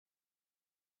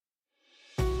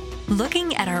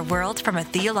Looking at our world from a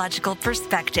theological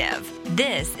perspective.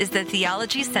 This is the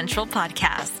Theology Central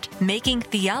Podcast, making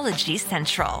theology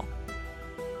central.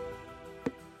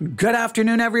 Good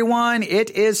afternoon, everyone.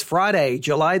 It is Friday,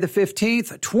 July the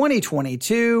 15th,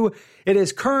 2022. It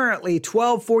is currently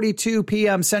 12:42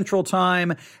 p.m. Central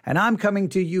Time, and I'm coming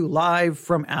to you live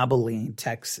from Abilene,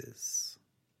 Texas.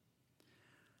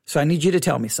 So I need you to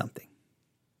tell me something.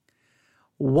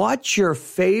 What's your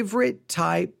favorite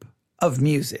type of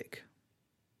music?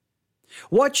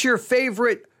 What's your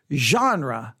favorite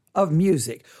genre of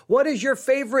music? What is your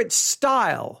favorite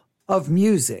style of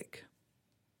music?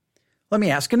 Let me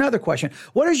ask another question.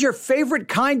 What is your favorite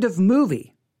kind of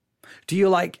movie? Do you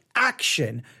like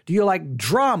action? Do you like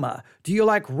drama? Do you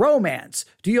like romance?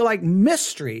 Do you like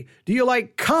mystery? Do you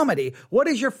like comedy? What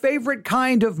is your favorite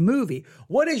kind of movie?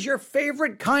 What is your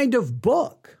favorite kind of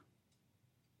book?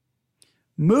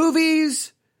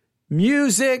 Movies,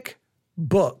 music,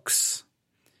 books.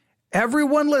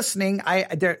 Everyone listening,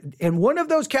 in one of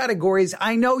those categories,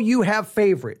 I know you have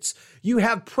favorites. You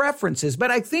have preferences,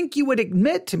 but I think you would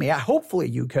admit to me, hopefully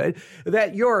you could,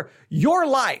 that your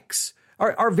likes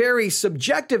are very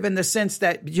subjective in the sense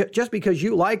that just because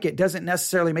you like it doesn't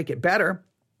necessarily make it better,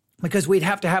 because we'd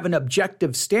have to have an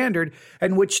objective standard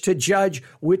in which to judge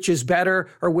which is better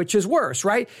or which is worse,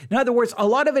 right? In other words, a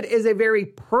lot of it is a very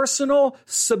personal,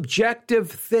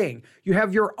 subjective thing. You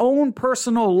have your own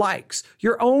personal likes,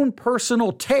 your own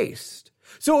personal taste.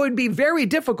 So it would be very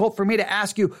difficult for me to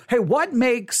ask you, hey, what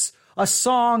makes a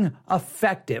song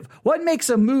effective? What makes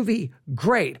a movie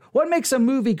great? What makes a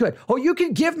movie good? Oh, you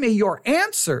can give me your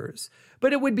answers,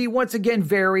 but it would be once again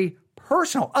very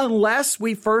personal, unless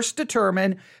we first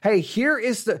determine, hey, here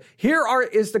is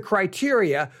the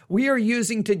criteria we are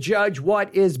using to judge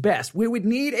what is best. We would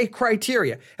need a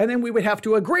criteria, and then we would have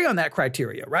to agree on that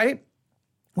criteria, right?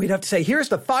 We'd have to say, here's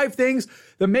the 5 things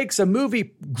that makes a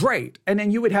movie great. And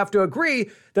then you would have to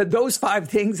agree that those 5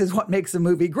 things is what makes a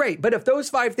movie great. But if those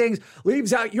 5 things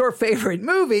leaves out your favorite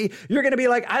movie, you're going to be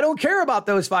like, I don't care about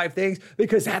those 5 things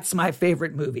because that's my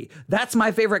favorite movie. That's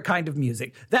my favorite kind of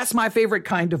music. That's my favorite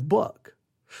kind of book.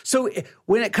 So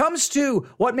when it comes to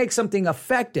what makes something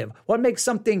effective, what makes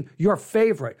something your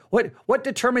favorite, what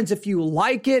determines if you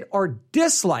like it or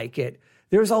dislike it,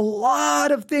 there's a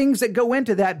lot of things that go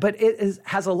into that, but it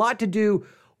has a lot to do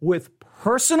with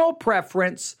personal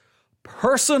preference,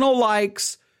 personal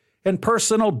likes, and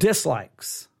personal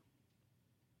dislikes.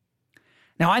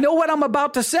 Now, I know what I'm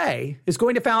about to say is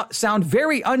going to sound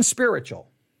very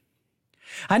unspiritual.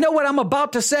 I know what I'm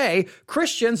about to say,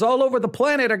 Christians all over the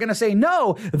planet are going to say,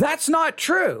 no, that's not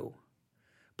true.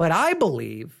 But I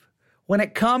believe when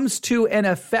it comes to an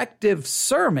effective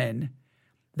sermon,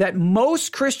 that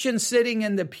most Christians sitting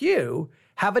in the pew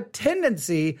have a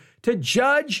tendency to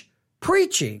judge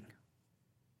preaching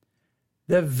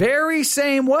the very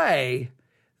same way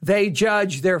they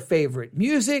judge their favorite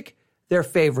music, their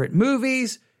favorite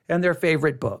movies, and their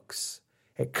favorite books.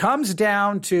 It comes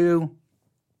down to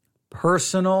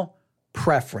personal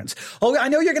preference. Oh, I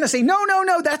know you're going to say, no,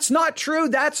 that's not true.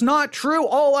 That's not true.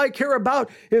 All I care about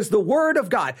is the Word of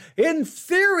God. In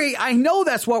theory, I know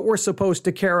that's what we're supposed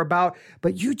to care about,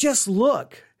 but you just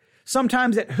look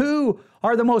sometimes at who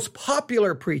are the most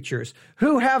popular preachers,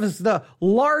 who has the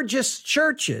largest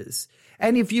churches.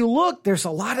 And if you look, there's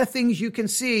a lot of things you can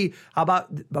see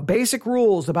about the basic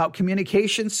rules about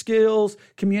communication skills,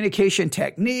 communication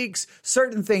techniques,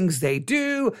 certain things they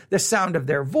do, the sound of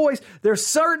their voice. There's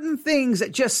certain things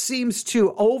that just seems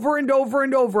to over and over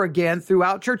and over again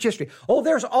throughout church history. Oh,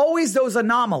 there's always those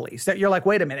anomalies that you're like,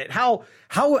 wait a minute, how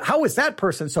is that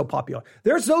person so popular?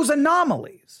 There's those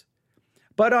anomalies.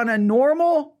 But on a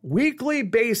normal weekly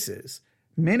basis,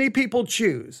 many people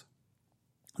choose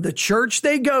the church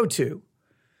they go to,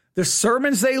 the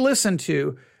sermons they listen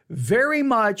to, very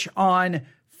much on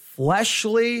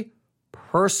fleshly,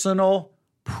 personal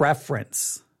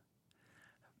preference.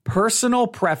 Personal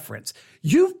preference.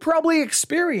 You've probably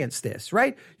experienced this,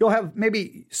 right? You'll have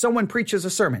maybe someone preaches a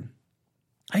sermon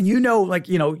and you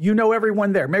know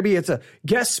everyone there. Maybe it's a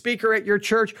guest speaker at your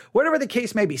church, whatever the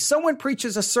case may be. Someone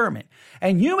preaches a sermon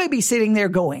and you may be sitting there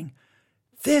going,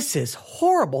 this is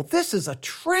horrible. This is a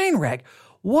train wreck.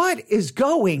 What is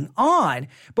going on?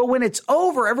 But when it's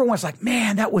over, everyone's like,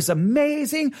 man, that was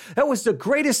amazing. That was the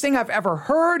greatest thing I've ever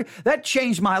heard. That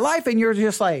changed my life. And you're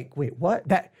just like, wait, what?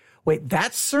 That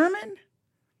sermon?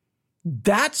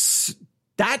 That's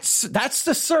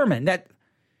the sermon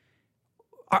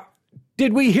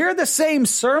did we hear the same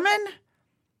sermon?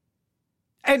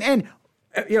 And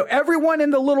everyone in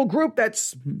the little group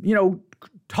that's,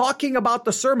 talking about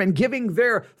the sermon, giving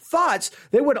their thoughts,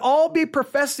 they would all be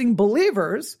professing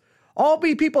believers, all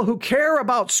be people who care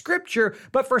about scripture.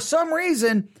 But for some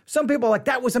reason, some people are like,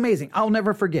 that was amazing. I'll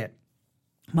never forget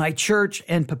my church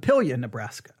in Papillion,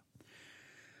 Nebraska.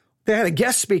 They had a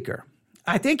guest speaker.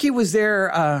 I think he was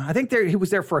there. He was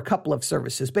there for a couple of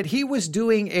services, but he was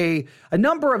doing a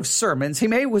number of sermons. He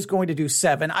was going to do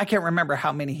 7. I can't remember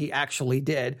how many he actually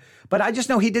did, but I just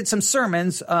know he did some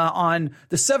sermons on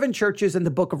the 7 churches in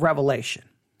the book of Revelation.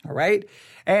 All right.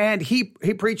 And he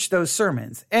preached those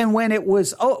sermons. And when it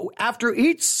was, after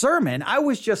each sermon, I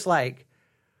was just like,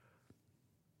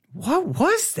 what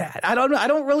was that? I don't know. I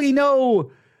don't really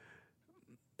know.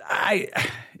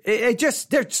 It just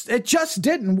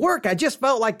didn't work. I just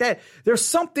felt like that there's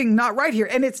something not right here.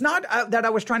 And it's not that I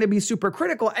was trying to be super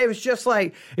critical. It was just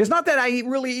like, it's not that I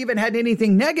really even had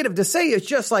anything negative to say. It's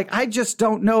just like, I just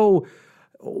don't know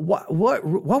what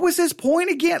was his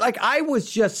point again? Like I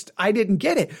didn't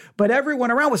get it, but everyone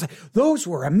around was like, those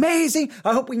were amazing.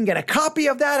 I hope we can get a copy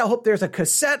of that. I hope there's a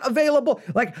cassette available.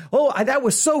 Like, that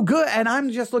was so good. And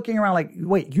I'm just looking around like,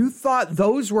 wait, you thought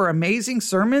those were amazing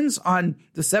sermons on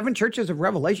the 7 churches of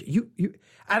Revelation?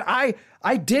 And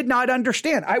I did not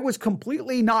understand. I was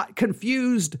completely not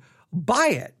confused by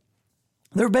it.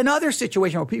 There have been other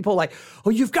situations where people are like,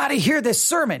 you've got to hear this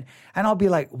sermon. And I'll be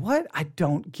like, what? I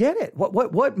don't get it.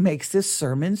 What makes this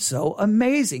sermon so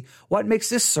amazing? What makes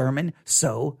this sermon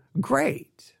so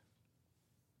great?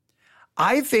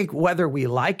 I think whether we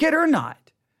like it or not,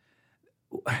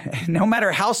 no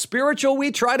matter how spiritual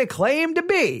we try to claim to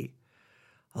be,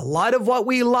 a lot of what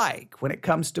we like when it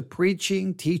comes to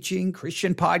preaching, teaching,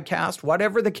 Christian podcast,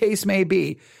 whatever the case may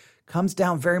be, comes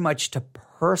down very much to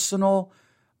personal,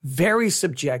 very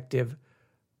subjective,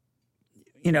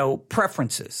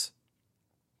 preferences.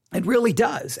 It really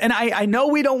does. And I know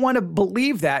we don't want to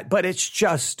believe that, but it's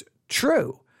just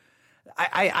true.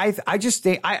 I just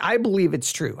think, I believe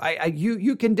it's true.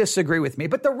 You can disagree with me,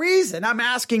 but the reason I'm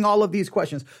asking all of these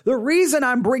questions, the reason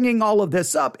I'm bringing all of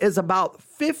this up is about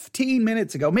 15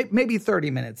 minutes ago, maybe 30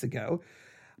 minutes ago,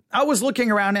 I was looking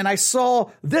around and I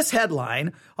saw this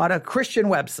headline on a Christian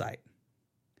website.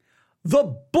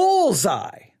 The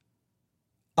bullseye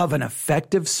of an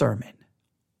effective sermon.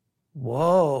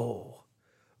 Whoa.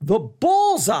 The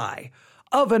bullseye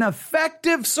of an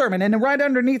effective sermon. And right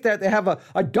underneath that, they have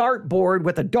a dart board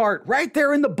with a dart right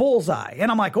there in the bullseye. And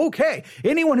I'm like, okay,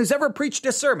 anyone who's ever preached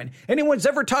a sermon, anyone who's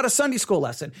ever taught a Sunday school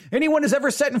lesson, anyone who's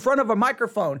ever sat in front of a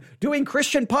microphone doing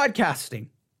Christian podcasting,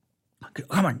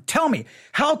 come on, tell me,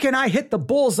 how can I hit the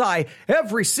bullseye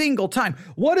every single time?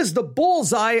 What is the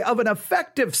bullseye of an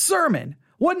effective sermon?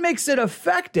 What makes it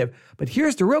effective? But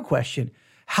here's the real question.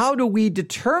 How do we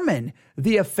determine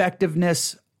the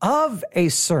effectiveness of a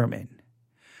sermon?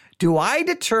 Do I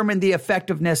determine the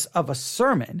effectiveness of a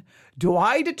sermon? Do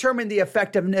I determine the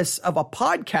effectiveness of a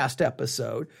podcast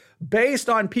episode based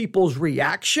on people's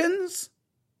reactions?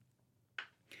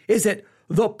 Is it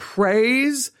the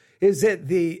praise? Is it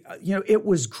it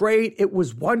was great, it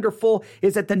was wonderful?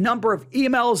 Is it the number of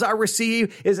emails I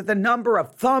receive? Is it the number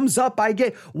of thumbs up I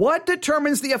get? What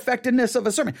determines the effectiveness of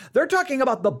a sermon? They're talking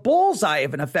about the bullseye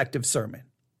of an effective sermon.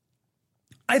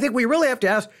 I think we really have to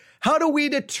ask, how do we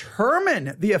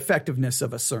determine the effectiveness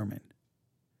of a sermon?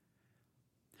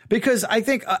 Because I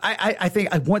think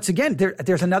once again,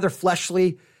 there's another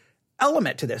fleshly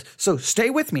element to this. So stay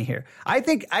with me here. I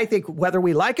think whether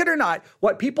we like it or not,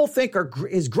 what people think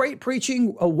is great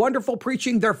preaching, a wonderful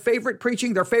preaching, their favorite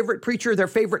preaching, their favorite preacher, their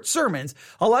favorite sermons,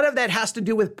 a lot of that has to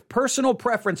do with personal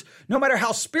preference, no matter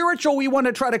how spiritual we want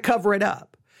to try to cover it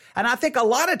up. And I think a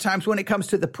lot of times when it comes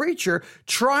to the preacher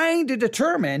trying to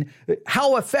determine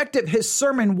how effective his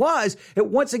sermon was, it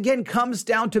once again comes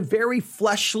down to very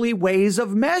fleshly ways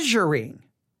of measuring.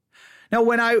 Now,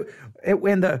 when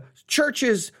the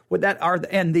churches that are,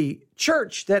 and the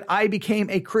church that I became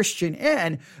a Christian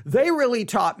in, they really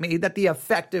taught me that the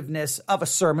effectiveness of a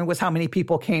sermon was how many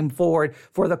people came forward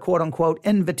for the quote unquote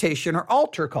invitation or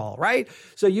altar call, right?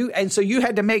 So you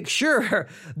had to make sure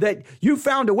that you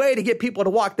found a way to get people to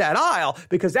walk that aisle,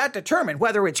 because that determined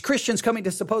whether it's Christians coming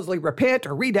to supposedly repent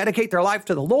or rededicate their life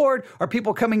to the Lord, or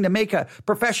people coming to make a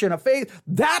profession of faith.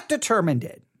 That determined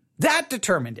it.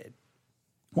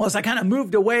 Well, as I kind of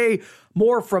moved away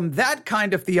more from that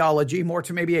kind of theology, more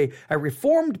to maybe a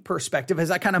reformed perspective, as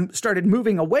I kind of started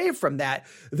moving away from that,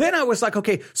 then I was like,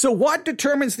 okay, so what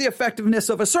determines the effectiveness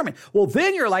of a sermon? Well,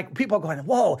 then you're like, people going,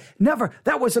 whoa, never,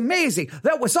 that was amazing.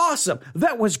 That was awesome.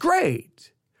 That was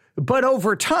great. But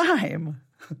over time,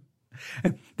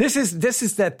 this is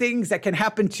the things that can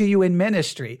happen to you in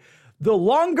ministry. the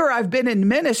longer I've been in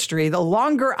ministry, the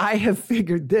longer I have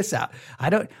figured this out.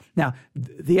 Now,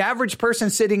 the average person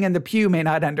sitting in the pew may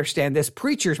not understand this.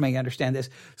 Preachers may understand this.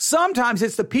 Sometimes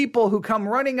it's the people who come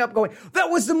running up going, that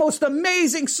was the most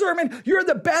amazing sermon. You're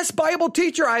the best Bible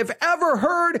teacher I've ever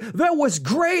heard. That was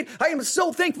great. I am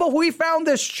so thankful we found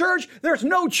this church. There's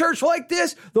no church like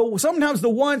this. Though sometimes the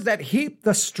ones that heap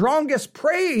the strongest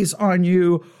praise on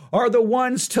you are the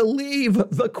ones to leave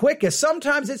the quickest.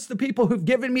 Sometimes it's the people who've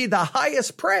given me the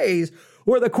highest praise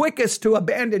who are the quickest to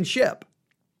abandon ship.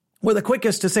 We're the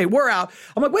quickest to say, we're out.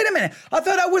 I'm like, wait a minute. I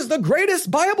thought I was the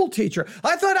greatest Bible teacher.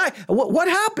 What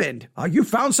happened? You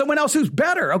found someone else who's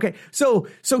better. Okay. So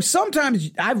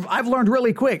sometimes I've learned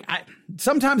really quick.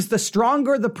 Sometimes the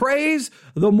stronger the praise,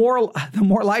 the more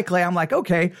likely I'm like,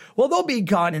 okay, well, they'll be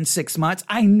gone in 6 months.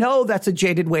 I know that's a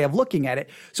jaded way of looking at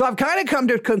it. So I've kind of come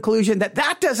to a conclusion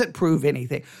that doesn't prove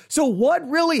anything. So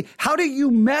how do you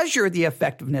measure the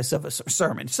effectiveness of a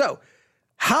sermon? So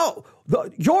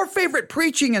your favorite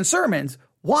preaching and sermons,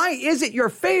 why is it your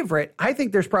favorite? I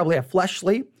think there's probably a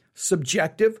fleshly,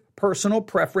 subjective, personal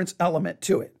preference element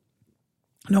to it,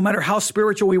 no matter how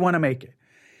spiritual we want to make it.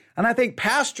 And I think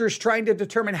pastors trying to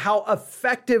determine how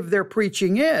effective their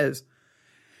preaching is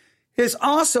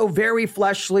also very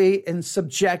fleshly and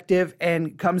subjective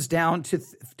and comes down to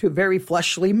very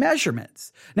fleshly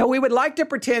measurements. Now, we would like to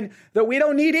pretend that we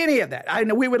don't need any of that. I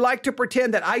know we would like to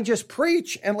pretend that I just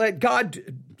preach and let God,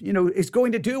 is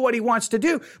going to do what he wants to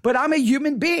do. But I'm a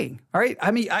human being, all right?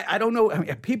 I mean, I don't know.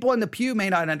 People in the pew may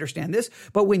not understand this,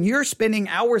 but when you're spending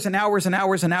hours and hours and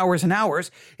hours and hours and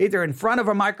hours, either in front of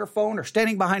a microphone or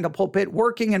standing behind a pulpit,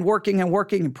 working and working and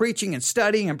working and preaching and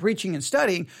studying and preaching and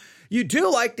studying, you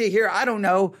do like to hear,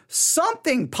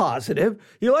 something positive.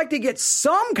 You like to get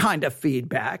some kind of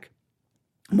feedback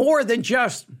more than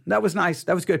just, that was nice.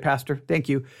 That was good, Pastor. Thank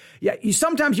you. Yeah.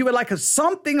 Sometimes you would like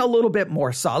something a little bit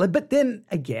more solid. But then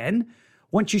again,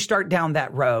 once you start down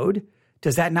that road,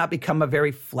 does that not become a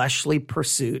very fleshly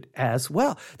pursuit as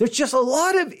well? There's just a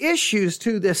lot of issues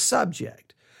to this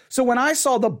subject. So when I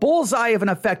saw the bullseye of an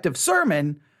effective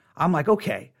sermon, I'm like,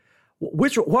 okay,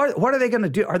 what are they going to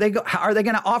do? Are they going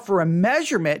to offer a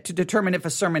measurement to determine if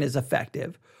a sermon is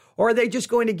effective? Or are they just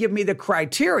going to give me the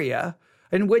criteria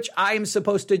in which I am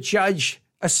supposed to judge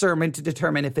a sermon to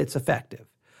determine if it's effective?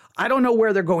 I don't know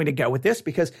where they're going to go with this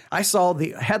because I saw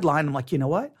the headline. I'm like, you know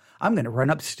what? I'm going to run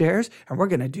upstairs and we're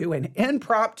going to do an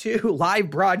impromptu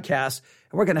live broadcast.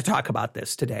 And we're going to talk about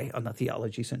this today on the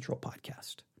Theology Central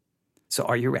podcast. So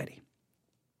are you ready?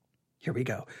 Here we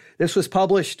go. This was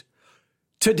published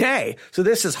today. So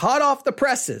this is hot off the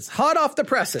presses, all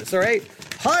right?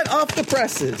 Hot off the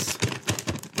presses,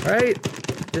 all right?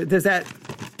 Does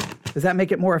that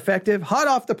make it more effective? Hot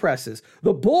off the presses.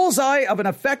 The bullseye of an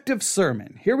effective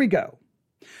sermon. Here we go.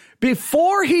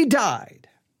 Before he died,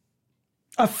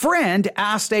 a friend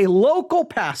asked a local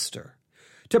pastor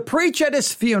to preach at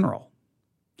his funeral.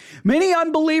 Many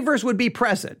unbelievers would be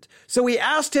present, so he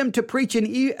asked him to preach an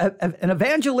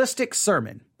evangelistic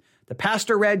sermon. The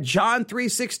pastor read John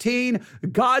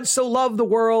 3:16, God so loved the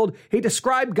world. He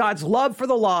described God's love for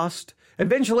the lost.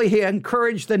 Eventually, he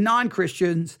encouraged the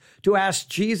non-Christians to ask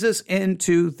Jesus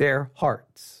into their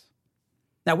hearts.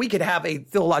 Now, we could have a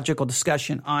theological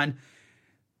discussion on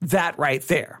that right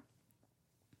there.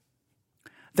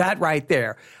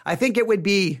 I think it would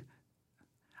be,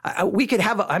 we could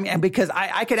have, because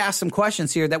I could ask some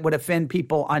questions here that would offend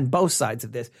people on both sides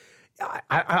of this.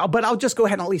 But I'll just go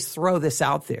ahead and at least throw this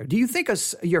out there. Do you think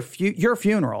your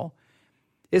funeral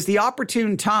is the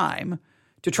opportune time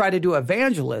to try to do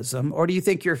evangelism, or do you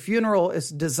think your funeral is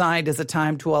designed as a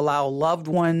time to allow loved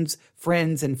ones,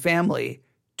 friends, and family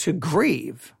to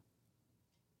grieve?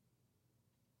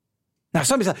 Now,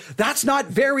 somebody says, that's not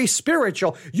very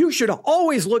spiritual. You should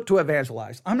always look to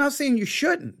evangelize. I'm not saying you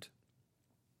shouldn't.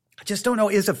 I just don't know.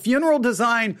 Is a funeral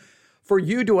designed for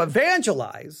you to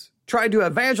evangelize? Try to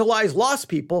evangelize lost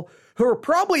people who are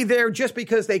probably there just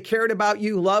because they cared about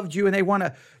you, loved you, and they want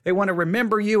to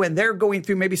remember you, and they're going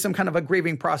through maybe some kind of a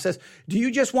grieving process. Do you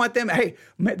just want them, hey,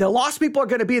 the lost people are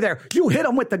going to be there. You hit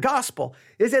them with the gospel.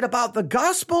 Is it about the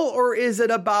gospel, or is it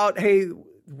about, hey,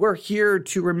 we're here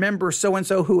to remember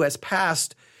so-and-so who has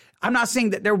passed? I'm not saying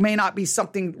that there may not be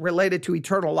something related to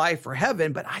eternal life or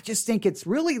heaven, but I just think it's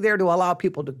really there to allow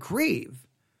people to grieve.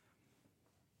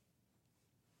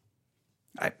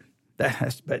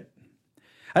 But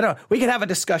I don't know. We could have a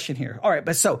discussion here. All right,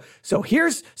 but so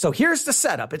here's the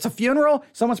setup. It's a funeral.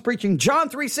 Someone's preaching John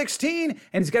 3:16,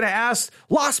 and he's going to ask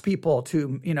lost people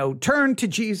to, turn to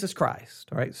Jesus Christ.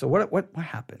 All right. So what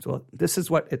happens? Well, this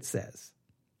is what it says.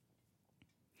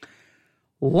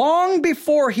 long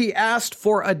before he asked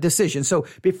for a decision. So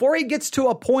before he gets to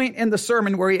a point in the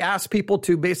sermon where he asks people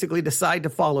to basically decide to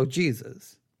follow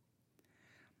Jesus,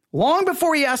 long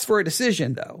before he asked for a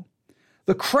decision, though,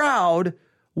 the crowd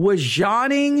was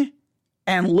yawning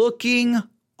and looking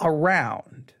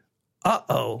around.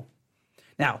 Uh-oh.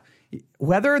 Now,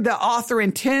 whether the author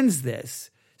intends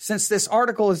this, since this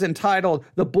article is entitled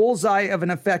The Bullseye of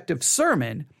an Effective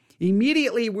Sermon,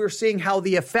 immediately we're seeing how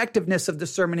the effectiveness of the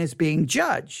sermon is being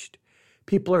judged.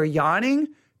 People are yawning,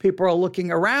 people are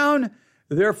looking around,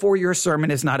 therefore your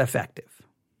sermon is not effective.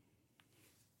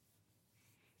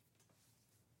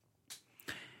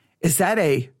 Is that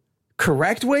a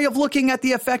correct way of looking at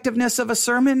the effectiveness of a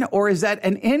sermon, or is that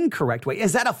an incorrect way?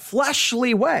 Is that a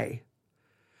fleshly way?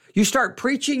 You start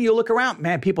preaching, you look around,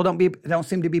 man, people don't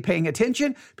seem to be paying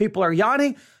attention. People are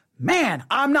yawning. Man,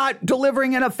 I'm not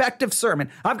delivering an effective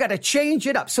sermon. I've got to change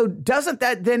it up. So doesn't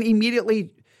that then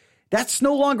immediately, that's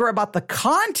no longer about the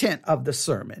content of the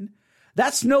sermon.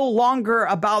 That's no longer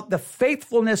about the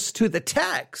faithfulness to the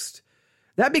text.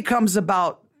 That becomes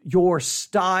about your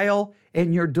style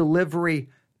and your delivery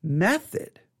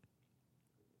method.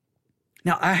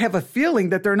 Now, I have a feeling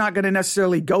that they're not going to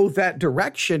necessarily go that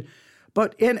direction,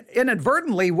 but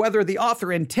inadvertently, whether the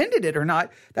author intended it or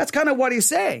not, that's kind of what he's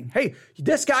saying. Hey,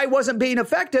 this guy wasn't being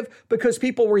effective because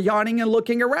people were yawning and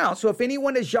looking around. So if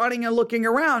anyone is yawning and looking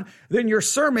around, then your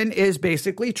sermon is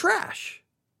basically trash.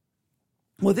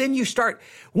 Well, then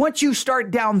once you start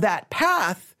down that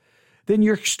path, then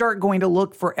you start going to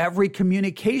look for every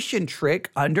communication trick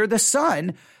under the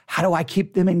sun. How do I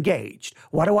keep them engaged?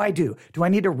 What do I do? Do I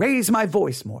need to raise my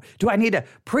voice more? Do I need to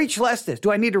preach less this?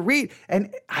 Do I need to read?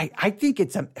 And I think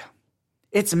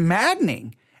it's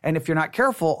maddening. And if you're not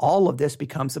careful, all of this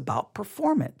becomes about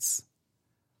performance.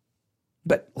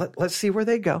 But let's see where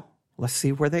they go. Let's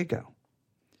see where they go.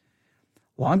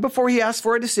 Long before he asked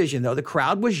for a decision, though, the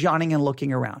crowd was yawning and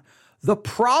looking around. The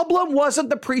problem wasn't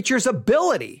the preacher's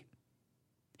ability.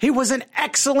 He was an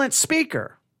excellent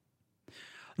speaker.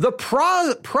 The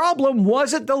problem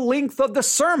wasn't the length of the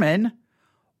sermon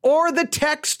or the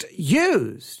text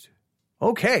used.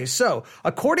 Okay, so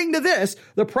according to this,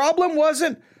 the problem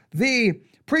wasn't the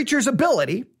preacher's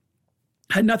ability,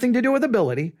 had nothing to do with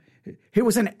ability. He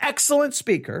was an excellent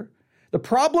speaker. The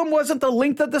problem wasn't the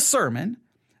length of the sermon.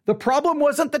 The problem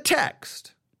wasn't the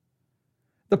text.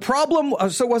 The problem,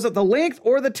 so was it the length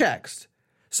or the text?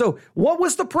 So what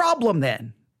was the problem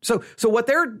then? So what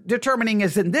they're determining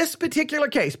is in this particular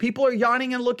case, people are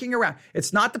yawning and looking around.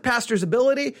 It's not the pastor's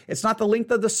ability. It's not the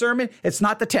length of the sermon. It's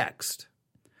not the text.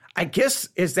 I guess,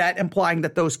 is that implying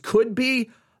that those could be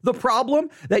the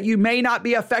problem? That you may not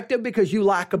be effective because you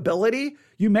lack ability?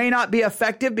 You may not be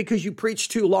effective because you preach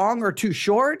too long or too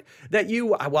short? I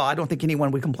don't think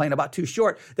anyone would complain about too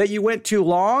short. That you went too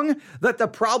long? That the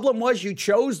problem was you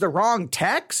chose the wrong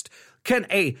text?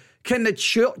 Can the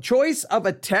choice of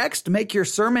a text make your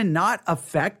sermon not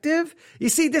effective? You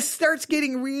see, this starts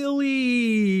getting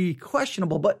really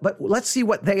questionable, but let's see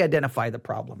what they identify the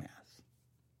problem as.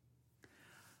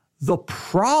 The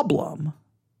problem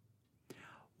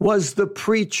was the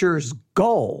preacher's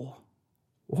goal.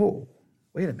 Whoa,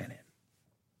 wait a minute.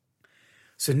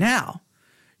 So now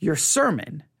your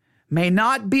sermon may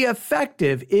not be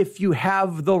effective if you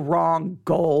have the wrong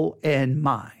goal in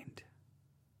mind.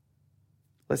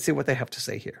 Let's see what they have to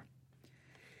say here.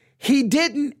 He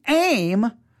didn't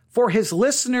aim for his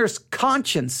listeners'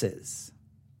 consciences.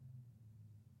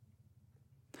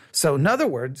 So in other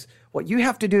words, what you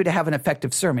have to do to have an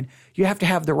effective sermon, you have to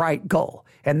have the right goal.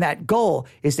 And that goal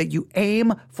is that you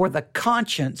aim for the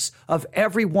conscience of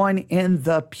everyone in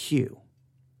the pew.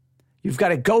 You've got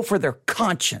to go for their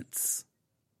conscience.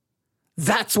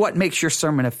 That's what makes your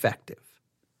sermon effective.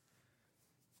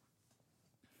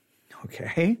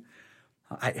 Okay?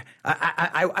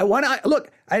 I want to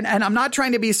look, and I'm not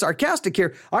trying to be sarcastic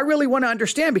here. I really want to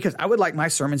understand because I would like my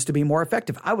sermons to be more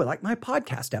effective. I would like my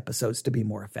podcast episodes to be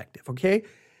more effective. Okay.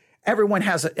 Everyone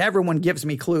gives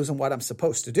me clues on what I'm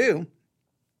supposed to do.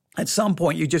 At some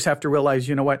point, you just have to realize,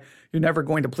 you know what, you're never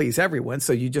going to please everyone.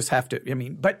 So you just have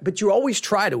to, but you always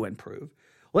try to improve.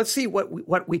 Let's see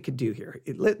what we could do here.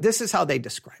 This is how they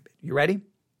describe it. You ready?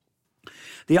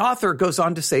 The author goes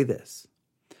on to say this.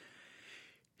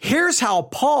 Here's how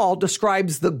Paul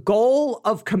describes the goal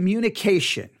of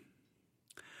communication.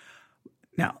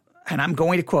 Now, and I'm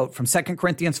going to quote from 2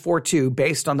 Corinthians 4:2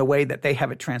 based on the way that they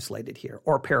have it translated here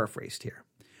or paraphrased here.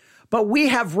 But we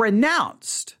have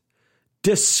renounced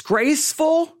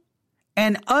disgraceful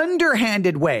and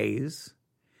underhanded ways.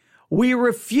 We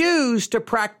refuse to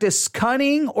practice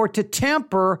cunning or to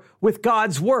tamper with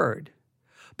God's word.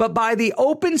 But by the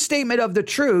open statement of the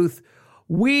truth,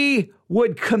 we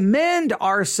would commend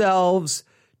ourselves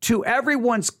to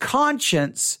everyone's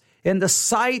conscience in the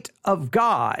sight of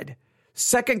God.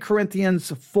 2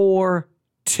 Corinthians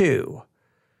 4:2.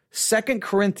 2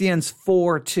 Corinthians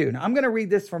 4:2. Now, I'm going to read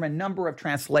this from a number of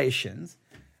translations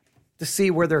to see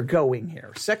where they're going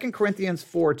here. 2 Corinthians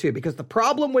 4:2, because the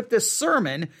problem with this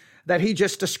sermon that he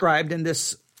just described in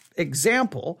this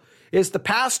example is the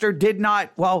pastor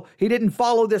he didn't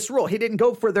follow this rule. He didn't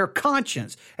go for their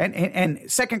conscience. And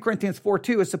 2 Corinthians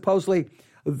 4:2 is supposedly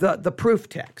the proof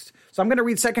text. So I'm going to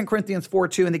read 2 Corinthians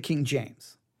 4:2 in the King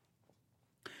James.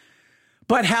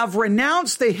 But have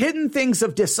renounced the hidden things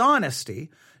of dishonesty,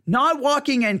 not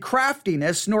walking in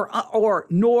craftiness,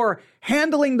 nor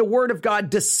handling the word of God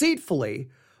deceitfully,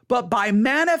 but by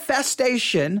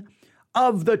manifestation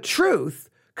of the truth,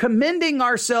 commending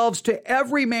ourselves to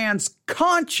every man's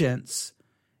conscience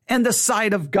in the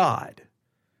sight of God.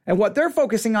 And what they're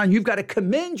focusing on, you've got to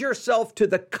commend yourself to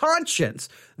the conscience.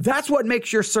 That's what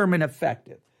makes your sermon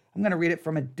effective. I'm going to read it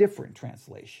from a different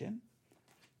translation.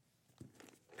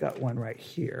 Got one right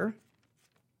here.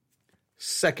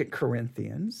 2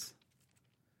 Corinthians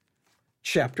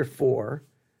chapter 4,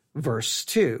 verse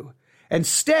 2.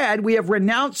 Instead, we have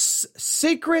renounced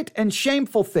secret and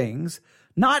shameful things,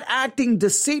 not acting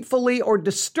deceitfully or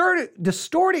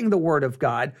distorting the word of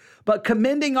God, but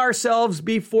commending ourselves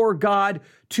before God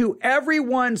to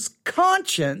everyone's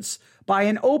conscience by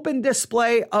an open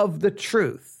display of the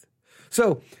truth.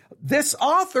 So this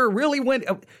author really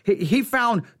he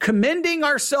found commending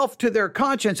ourselves to their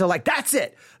conscience. So like, that's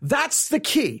it. That's the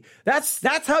key. That's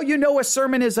how you know a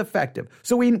sermon is effective.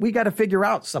 So we got to figure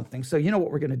out something. So you know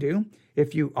what we're going to do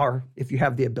if you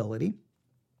have the ability.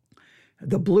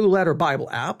 The Blue Letter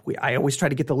Bible app. I always try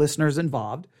to get the listeners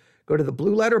involved. Go to the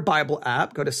Blue Letter Bible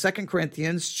app. Go to 2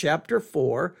 Corinthians chapter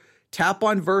 4. Tap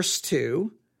on verse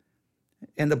 2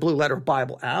 in the Blue Letter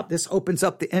Bible app. This opens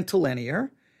up the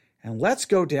interlinear. And let's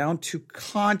go down to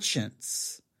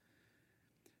conscience.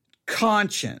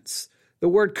 Conscience. The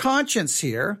word conscience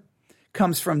here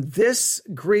comes from this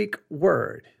Greek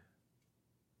word.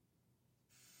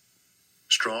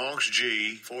 Strong's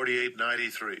G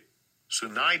 4893.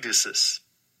 Sunaidesis.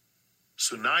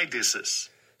 Sunaidesis.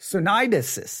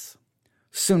 Sunaidesis.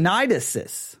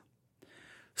 Sunaidesis.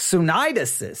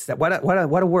 Sunaidesis.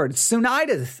 What a word.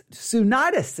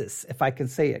 Sunaidesis, if I can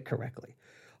say it correctly.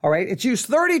 All right. It's used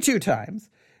 32 times.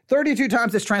 32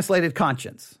 times it's translated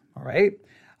conscience. All right.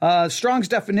 Strong's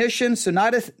definition,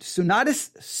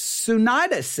 sunaidesis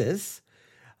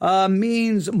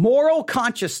means moral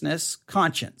consciousness,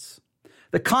 conscience.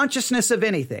 The consciousness of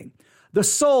anything. The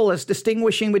soul is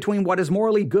distinguishing between what is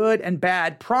morally good and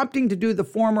bad, prompting to do the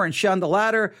former and shun the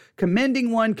latter,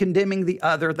 commending one, condemning the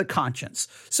other, the conscience.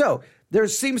 So there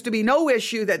seems to be no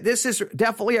issue that this is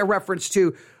definitely a reference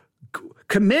to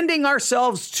commending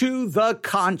ourselves to the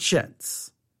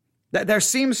conscience. That there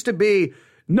seems to be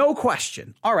no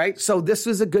question. All right, so this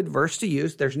is a good verse to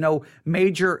use. There's no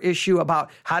major issue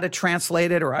about how to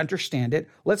translate it or understand it.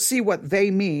 Let's see what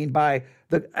they mean by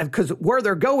because where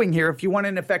they're going here, if you want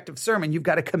an effective sermon, you've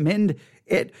got to commend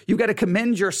it. You've got to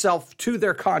commend yourself to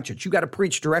their conscience. You've got to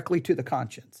preach directly to the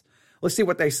conscience. Let's see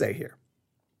what they say here.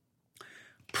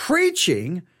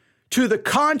 Preaching to the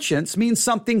conscience means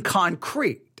something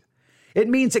concrete. It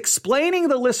means explaining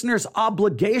the listener's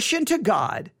obligation to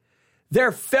God,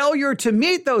 their failure to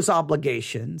meet those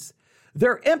obligations,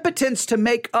 their impotence to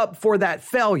make up for that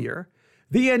failure,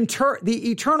 the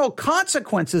eternal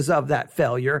consequences of that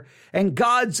failure, and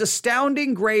God's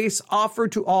astounding grace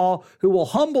offered to all who will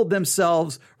humble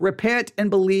themselves, repent, and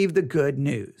believe the good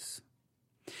news.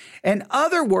 In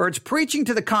other words, preaching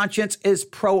to the conscience is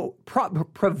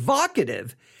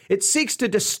provocative. It seeks to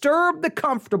disturb the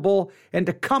comfortable and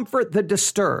to comfort the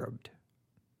disturbed.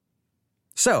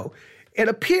 So it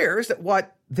appears that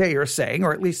what they are saying,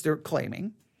 or at least they're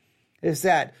claiming, is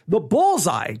that the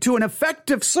bullseye to an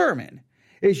effective sermon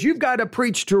is you've got to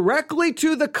preach directly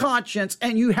to the conscience,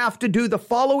 and you have to do the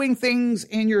following things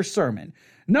in your sermon.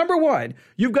 Number one,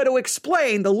 you've got to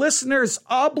explain the listener's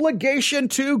obligation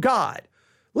to God.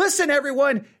 Listen,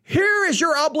 everyone, here is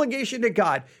your obligation to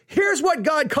God. Here's what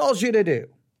God calls you to do.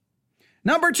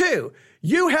 Number two,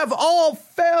 you have all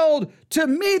failed to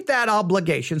meet that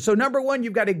obligation. So number one,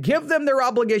 you've got to give them their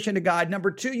obligation to God.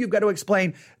 Number two, you've got to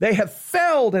explain they have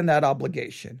failed in that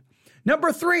obligation.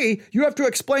 Number three, you have to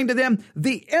explain to them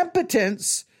the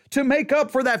impotence to make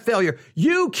up for that failure.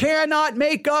 You cannot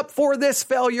make up for this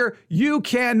failure. You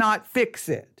cannot fix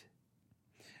it.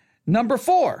 Number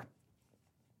four,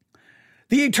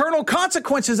 the eternal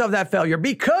consequences of that failure.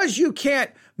 Because you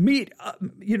can't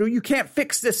you can't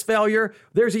fix this failure.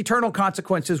 There's eternal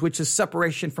consequences, which is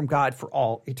separation from God for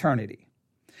all eternity.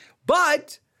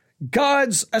 But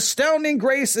God's astounding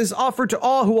grace is offered to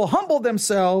all who will humble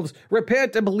themselves,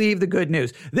 repent, and believe the good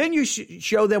news. Then you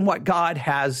show them what God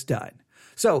has done.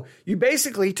 So you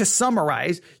basically, to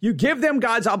summarize, you give them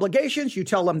God's obligations. You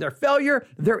tell them their failure,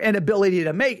 their inability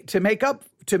to make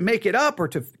it up or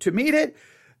to meet it.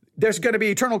 There's going to be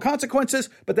eternal consequences,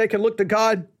 but they can look to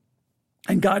God,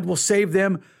 and God will save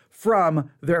them from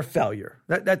their failure.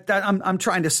 I'm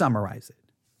trying to summarize it.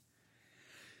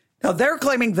 Now, they're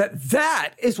claiming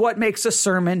that is what makes a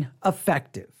sermon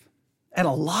effective. And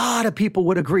a lot of people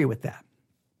would agree with that.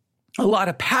 A lot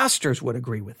of pastors would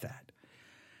agree with that.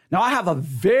 Now, I have a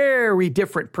very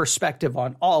different perspective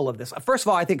on all of this. First of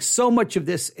all, I think so much of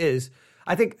this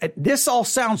this all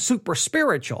sounds super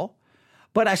spiritual,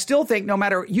 but I still think no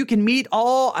matter, you can meet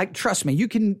trust me, you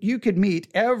could meet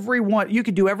everyone, you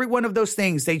could do every one of those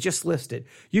things they just listed.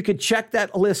 You could check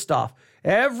that list off.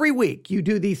 Every week, you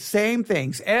do these same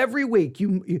things. Every week,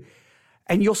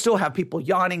 and you'll still have people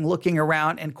yawning, looking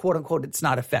around, and quote unquote, it's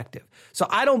not effective. So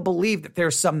I don't believe that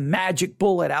there's some magic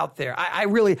bullet out there. I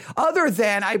really, other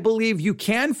than I believe you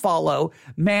can follow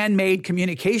man-made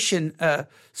communication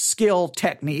skill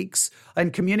techniques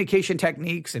and communication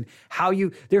techniques and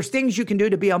there's things you can do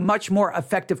to be a much more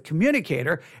effective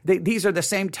communicator. These are the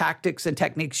same tactics and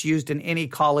techniques used in any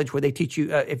college where they teach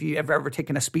you, if you have ever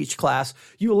taken a speech class,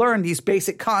 you learn these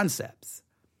basic concepts.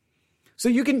 So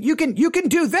you can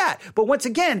do that. But once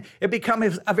again, it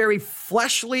becomes a very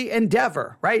fleshly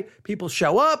endeavor, right? People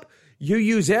show up, you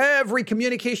use every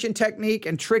communication technique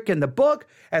and trick in the book.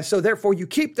 And so therefore you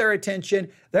keep their attention.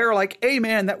 They're like,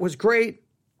 amen, that was great.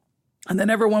 And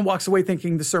then everyone walks away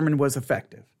thinking the sermon was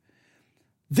effective.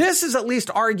 This is at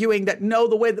least arguing that no,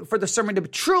 the way for the sermon to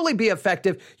truly be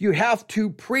effective, you have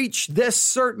to preach this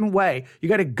certain way. You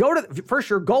got to first,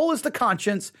 your goal is the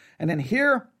conscience. And then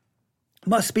here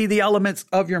must be the elements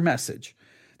of your message.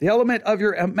 The element of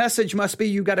your message must be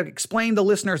you got to explain the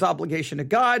listener's obligation to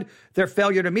God, their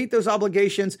failure to meet those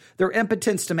obligations, their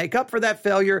impotence to make up for that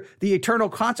failure, the eternal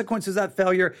consequences of that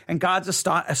failure, and God's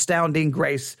astounding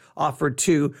grace offered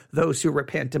to those who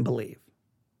repent and believe.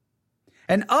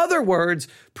 In other words,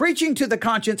 preaching to the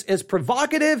conscience is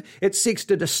provocative. It seeks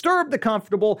to disturb the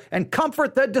comfortable and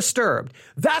comfort the disturbed.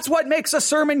 That's what makes a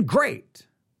sermon great.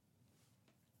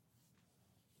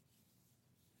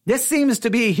 This seems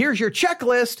to be, here's your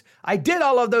checklist. I did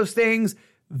all of those things.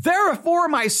 Therefore,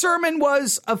 my sermon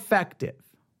was effective.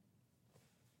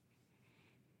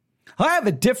 I have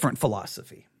a different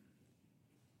philosophy.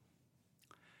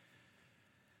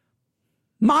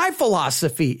 My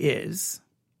philosophy is,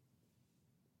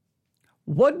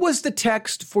 what was the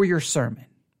text for your sermon?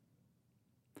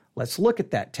 Let's look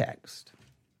at that text.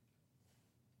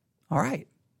 All right.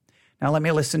 Now let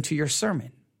me listen to your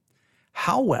sermon.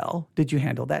 How well did you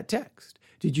handle that text?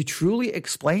 Did you truly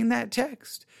explain that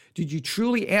text? Did you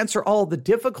truly answer all the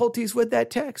difficulties with that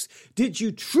text? Did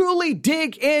you truly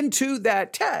dig into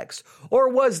that text? Or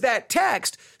was that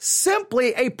text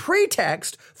simply a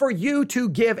pretext for you to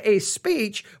give a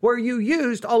speech where you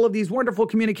used all of these wonderful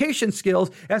communication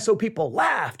skills, and so people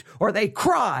laughed, or they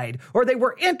cried, or they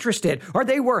were interested, or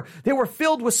they were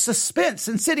filled with suspense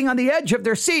and sitting on the edge of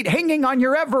their seat, hanging on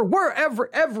your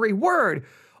every word?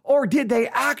 Or did they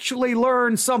actually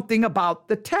learn something about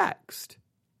the text?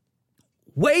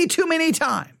 Way too many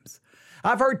times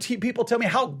I've heard people tell me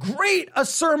how great a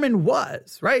sermon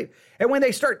was, right? And when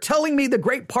they start telling me the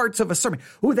great parts of a sermon,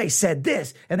 they said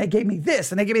this, and they gave me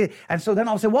this, and they gave me that. And so then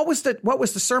I'll say, what was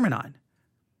the sermon on?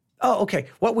 Oh, okay.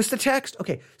 What was the text?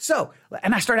 Okay. So,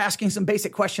 and I start asking some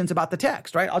basic questions about the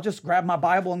text, right? I'll just grab my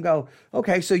Bible and go,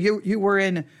 okay, so you were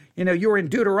in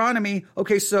Deuteronomy.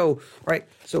 Okay. So, right.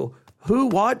 So, who,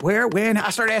 what, where, when? I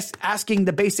start asking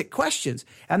the basic questions,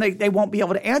 and they won't be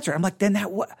able to answer. I'm like, then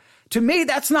to me,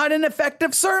 that's not an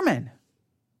effective sermon.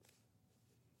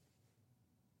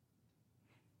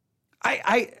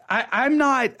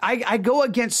 I go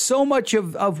against so much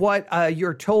of what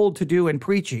you're told to do in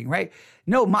preaching, right?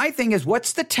 No, my thing is,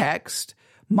 what's the text?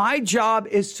 My job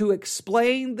is to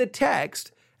explain the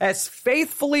text as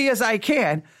faithfully as I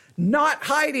can, not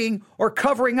hiding or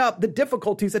covering up the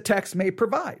difficulties the text may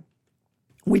provide.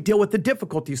 We deal with the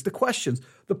difficulties, the questions,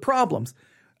 the problems.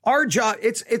 Our job,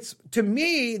 it's to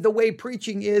me, the way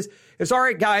preaching is all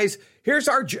right, guys, here's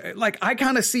our, I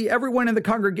kind of see everyone in the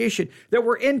congregation that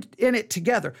we're in it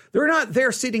together. They're not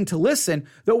there sitting to listen,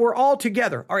 though we're all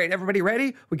together. All right, everybody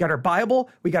ready? We got our Bible,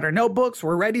 we got our notebooks,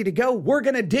 we're ready to go. We're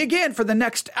going to dig in for the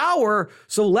next hour.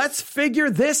 So let's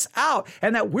figure this out,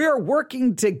 and that we're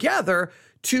working together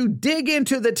to dig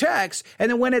into the text.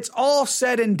 And then when it's all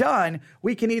said and done,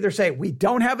 we can either say we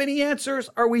don't have any answers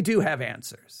or we do have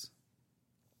answers.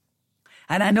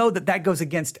 And I know that that goes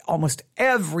against almost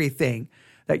everything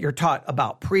that you're taught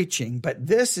about preaching, but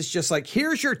this is just like,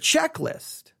 here's your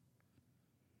checklist.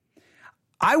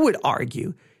 I would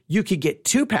argue you could get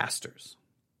two pastors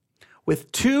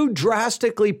with two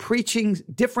drastically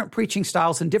different preaching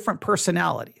styles and different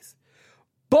personalities.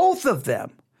 Both of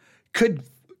them could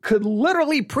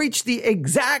literally preach the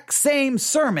exact same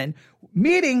sermon,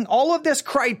 meeting all of this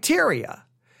criteria.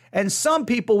 And some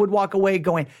people would walk away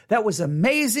going, that was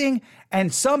amazing.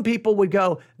 And some people would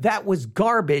go, that was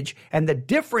garbage. And the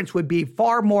difference would be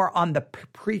far more on the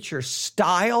preacher's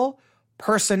style,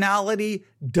 personality,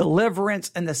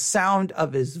 deliverance, and the sound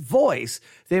of his voice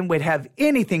than would have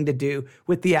anything to do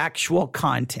with the actual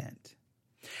content.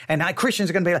 And Christians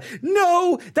are going to be like,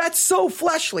 no, that's so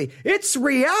fleshly. It's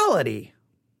reality.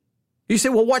 You say,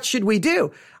 well, what should we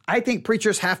do? I think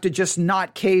preachers have to just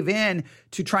not cave in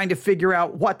to trying to figure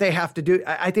out what they have to do.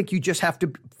 I think you just have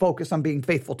to focus on being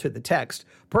faithful to the text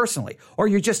personally, or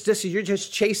you're just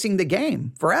chasing the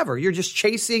game forever. You're just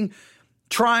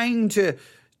trying to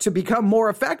become more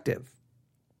effective,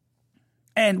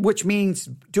 and which means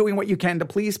doing what you can to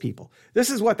please people. This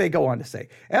is what they go on to say.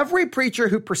 Every preacher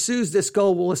who pursues this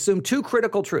goal will assume two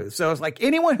critical truths. So it's like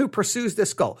anyone who pursues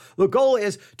this goal, the goal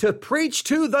is to preach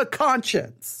to the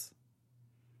conscience.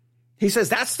 He says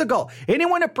that's the goal.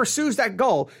 Anyone who pursues that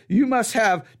goal, you must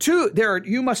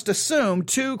assume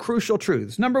two crucial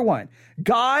truths. Number one,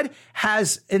 God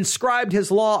has inscribed his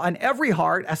law on every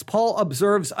heart. As Paul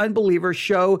observes, unbelievers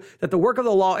show that the work of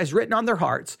the law is written on their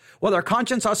hearts, while their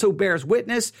conscience also bears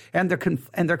witness, and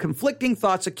their conflicting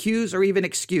thoughts accuse or even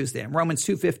excuse them. Romans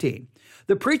 2:15.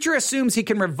 The preacher assumes he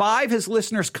can revive his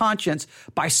listener's conscience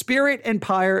by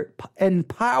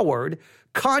spirit-empowered,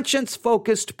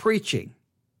 conscience-focused preaching.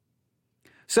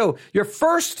 So your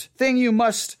first thing you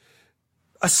must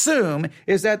assume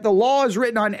is that the law is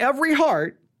written on every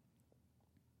heart.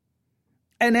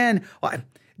 And then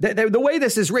the way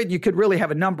this is written, you could really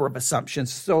have a number of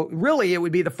assumptions. So really, it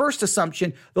would be the first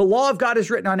assumption, the law of God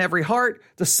is written on every heart.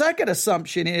 The second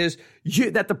assumption is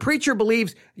that the preacher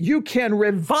believes you can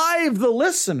revive the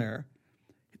listener,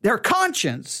 their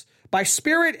conscience, by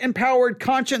spirit-empowered,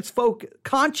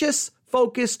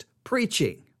 conscious-focused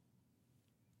preaching.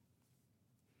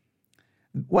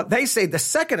 What they say the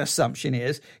second assumption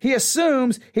is he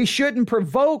assumes he shouldn't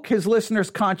provoke his listener's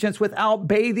conscience without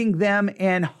bathing them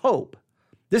in hope.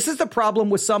 This is the problem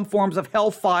with some forms of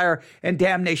hellfire and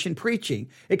damnation preaching.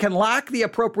 It can lack the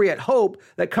appropriate hope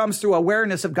that comes through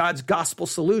awareness of God's gospel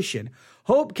solution.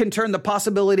 Hope can turn the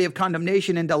possibility of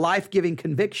condemnation into life-giving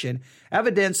conviction,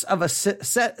 evidence of a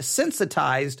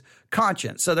sensitized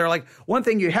conscience. So they're like, one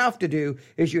thing you have to do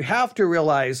is you have to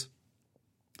realize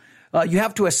you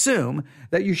have to assume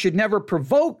that you should never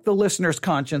provoke the listener's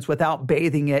conscience without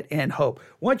bathing it in hope.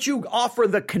 Once you offer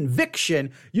the conviction,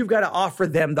 you've got to offer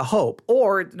them the hope,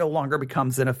 or it no longer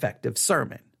becomes an effective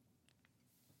sermon.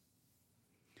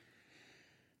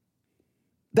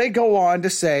 They go on to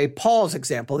say, Paul's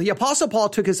example. The Apostle Paul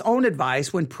took his own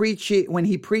advice when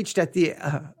he preached in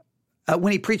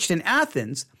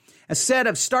Athens. Instead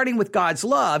of starting with God's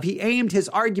love, he aimed his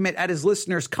argument at his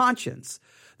listener's conscience.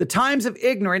 The times of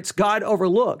ignorance God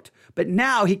overlooked, but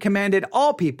now he commanded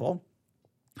all people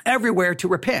everywhere to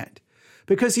repent,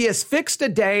 because he has fixed a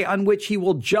day on which he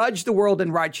will judge the world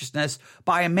in righteousness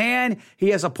by a man he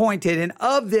has appointed, and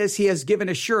of this he has given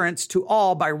assurance to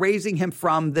all by raising him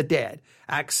from the dead.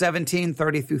 Acts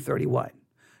 17:30-31.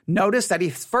 Notice that he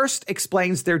first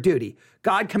explains their duty.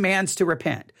 God commands to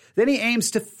repent. Then he aims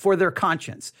for their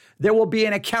conscience. There will be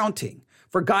an accounting.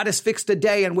 For God has fixed a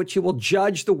day in which he will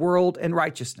judge the world in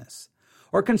righteousness.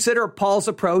 Or consider Paul's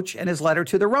approach in his letter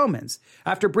to the Romans.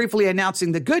 After briefly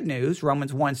announcing the good news,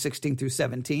 Romans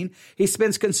 1:16-17, he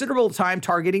spends considerable time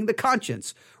targeting the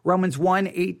conscience, Romans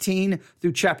 1:18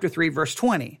 through chapter 3, verse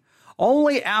 20.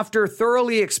 Only after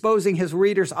thoroughly exposing his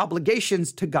readers'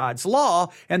 obligations to God's law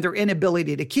and their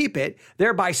inability to keep it,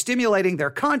 thereby stimulating their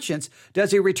conscience,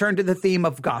 does he return to the theme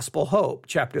of gospel hope,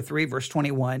 chapter 3, verse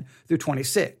 21 through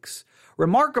 26.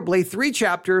 Remarkably, 3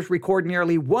 chapters record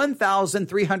nearly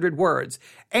 1,300 words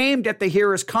aimed at the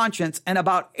hearer's conscience and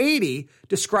about 80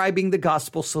 describing the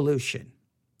gospel solution.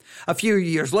 A few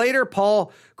years later,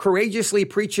 Paul courageously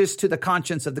preaches to the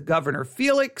conscience of the governor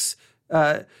Felix,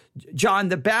 John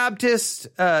the Baptist.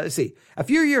 A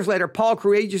few years later, Paul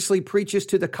courageously preaches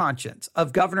to the conscience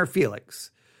of Governor Felix,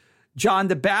 John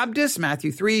the Baptist,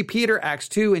 Matthew 3, Peter, Acts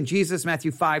 2, and Jesus,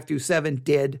 Matthew 5-7,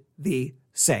 did the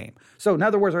same. So in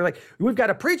other words, we're like, we've got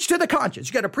to preach to the conscience.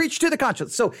 You got to preach to the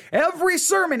conscience. So every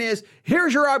sermon is,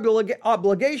 here's your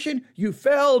obligation. You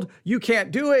failed. You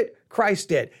can't do it. Christ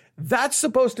did. That's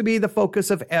supposed to be the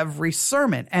focus of every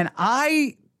sermon. And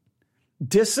I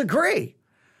disagree.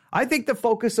 I think the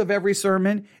focus of every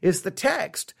sermon is the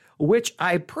text which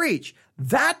I preach.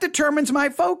 That determines my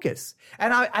focus.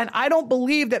 And I don't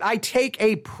believe that I take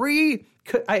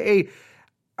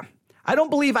I don't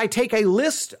believe I take a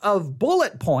list of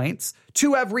bullet points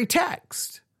to every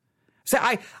text. So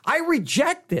I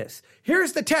reject this.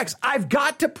 Here's the text. I've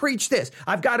got to preach this.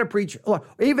 I've got to preach,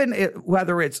 even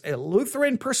whether it's a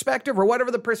Lutheran perspective or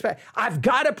whatever the perspective, I've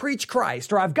got to preach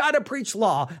Christ, or I've got to preach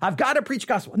law. I've got to preach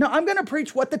gospel. No, I'm going to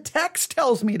preach what the text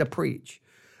tells me to preach.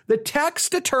 The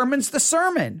text determines the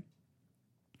sermon.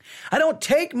 I don't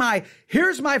take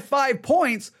here's my 5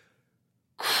 points,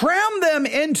 cram them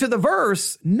into the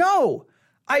verse. No,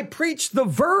 I preach the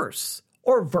verse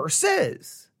or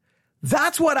verses.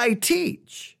 That's what I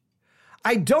teach.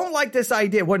 I don't like this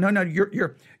idea. Well, no,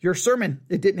 your sermon,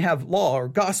 it didn't have law or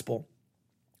gospel.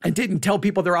 It didn't tell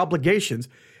people their obligations.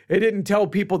 It didn't tell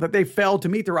people that they failed to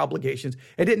meet their obligations.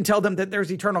 It didn't tell them that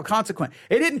there's eternal consequence.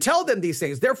 It didn't tell them these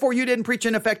things. Therefore, you didn't preach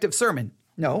an effective sermon.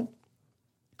 No.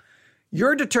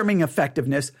 You're determining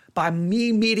effectiveness by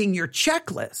me meeting your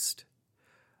checklist.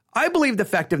 I believe the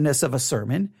effectiveness of a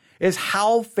sermon is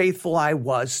how faithful I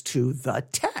was to the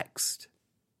text.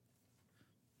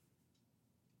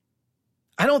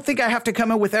 I don't think I have to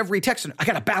come in with every text. I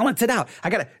got to balance it out.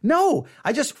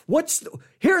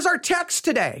 Here's our text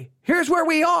today. Here's where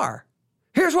we are.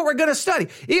 Here's what we're going to study.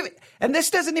 And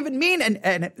this doesn't even mean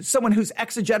and someone who's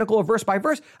exegetical or verse by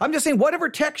verse. I'm just saying whatever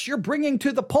text you're bringing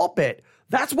to the pulpit,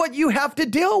 that's what you have to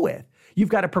deal with. You've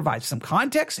got to provide some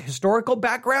context, historical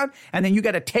background, and then you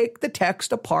got to take the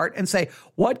text apart and say,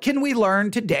 what can we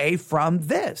learn today from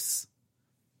this?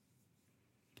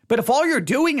 But if all you're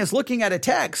doing is looking at a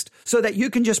text so that you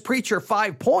can just preach your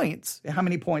 5 points, how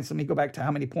many points? Let me go back to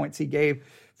how many points he gave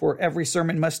for every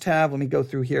sermon must have. Let me go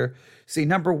through here. See,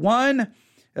 number 1,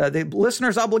 the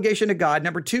listener's obligation to God.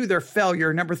 Number 2, their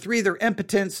failure. Number 3, their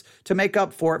impotence to make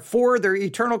up for it. 4, their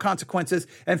eternal consequences.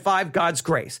 And 5, God's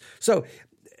grace. So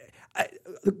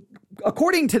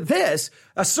according to this,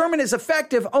 a sermon is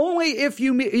effective only if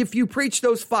you preach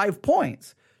those 5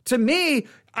 points. To me,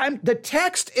 the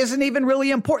text isn't even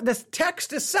really important. The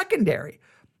text is secondary.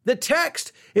 The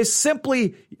text is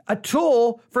simply a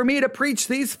tool for me to preach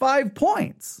these 5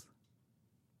 points.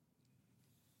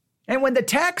 And when the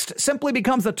text simply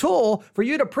becomes a tool for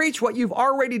you to preach what you've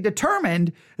already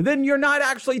determined, then you're not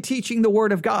actually teaching the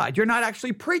Word of God. You're not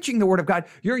actually preaching the Word of God.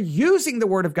 You're using the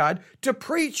Word of God to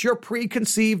preach your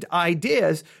preconceived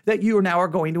ideas that you now are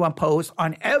going to impose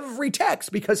on every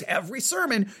text, because every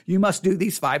sermon you must do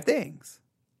these 5 things.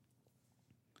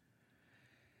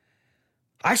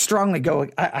 I strongly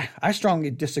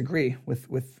disagree with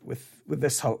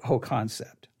this whole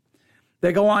concept.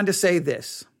 They go on to say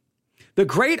this. The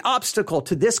great obstacle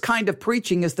to this kind of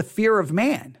preaching is the fear of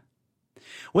man.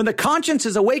 When the conscience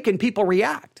is awakened, people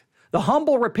react. The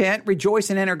humble repent, rejoice,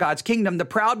 and enter God's kingdom. The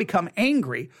proud become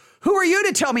angry. Who are you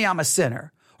to tell me I'm a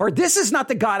sinner? Or this is not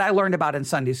the God I learned about in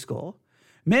Sunday school.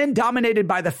 Men dominated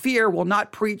by the fear will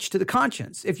not preach to the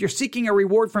conscience. If you're seeking a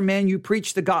reward from men, you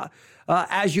preach the God.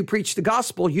 As you preach the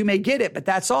gospel, you may get it, but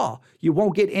that's all. You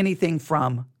won't get anything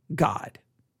from God.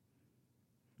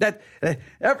 That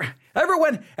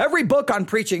every book on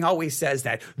preaching always says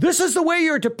that this is the way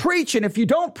you're to preach, and if you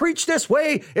don't preach this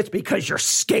way, it's because you're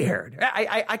scared.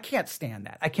 I can't stand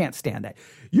that. I can't stand that.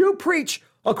 You preach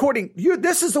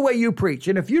this is the way you preach,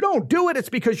 and if you don't do it, it's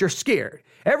because you're scared.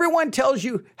 Everyone tells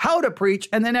you how to preach,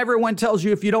 and then everyone tells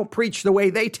you if you don't preach the way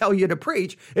they tell you to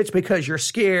preach, it's because you're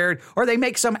scared, or they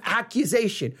make some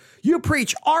accusation. You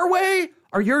preach our way,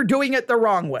 or you're doing it the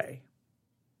wrong way.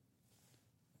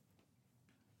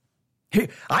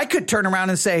 I could turn around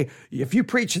and say, if you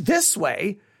preach this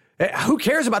way, who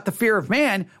cares about the fear of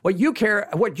man? What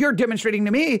you're demonstrating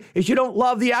to me is you don't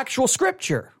love the actual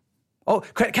scripture. Oh,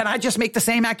 can I just make the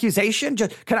same accusation?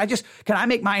 Can I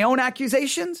make my own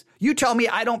accusations? You tell me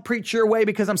I don't preach your way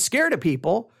because I'm scared of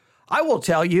people. I will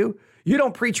tell you, you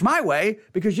don't preach my way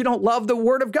because you don't love the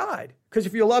Word of God. Because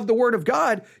if you love the Word of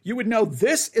God, you would know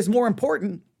this is more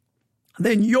important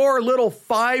than your little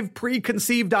 5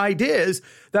 preconceived ideas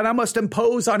that I must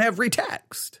impose on every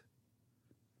text.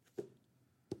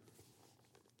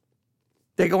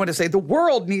 They go on to say the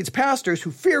world needs pastors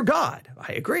who fear God.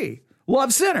 I agree.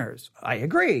 Love sinners. I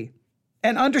agree.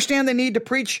 And understand the need to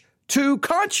preach to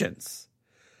conscience.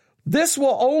 This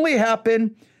will only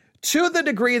happen to the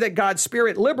degree that God's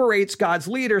Spirit liberates God's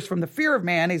leaders from the fear of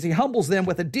man as he humbles them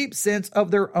with a deep sense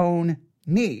of their own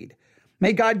need.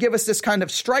 May God give us this kind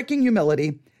of striking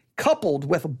humility coupled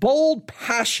with bold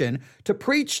passion to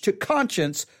preach to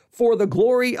conscience for the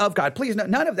glory of God. Please note,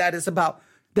 none of that is about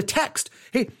the text.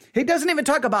 He doesn't even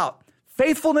talk about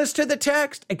faithfulness to the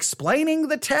text, explaining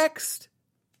the text.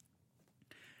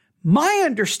 My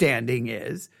understanding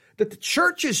is that the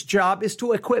church's job is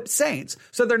to equip saints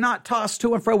so they're not tossed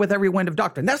to and fro with every wind of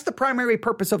doctrine. That's the primary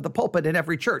purpose of the pulpit in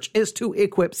every church, is to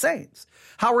equip saints.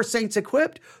 How are saints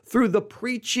equipped? Through the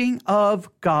preaching of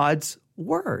God's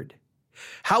word.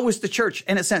 How was the church,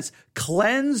 in a sense,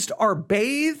 cleansed or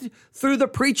bathed? Through the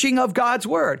preaching of God's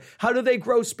word. How do they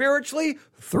grow spiritually?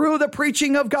 Through the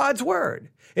preaching of God's word.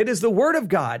 It is the word of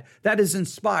God that is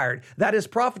inspired, that is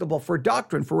profitable for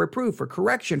doctrine, for reproof, for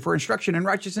correction, for instruction in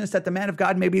righteousness, that the man of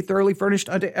God may be thoroughly furnished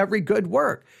unto every good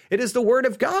work. It is the word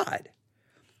of God.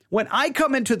 When I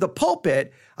come into the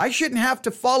pulpit, I shouldn't have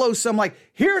to follow some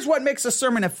here's what makes a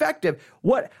sermon effective.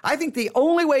 I think the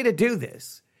only way to do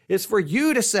this is for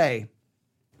you to say,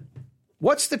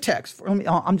 what's the text?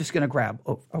 I'm just going to grab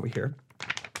over here.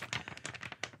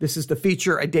 This is the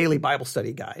Feature, a Daily Bible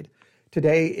Study Guide.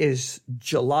 Today is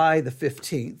July the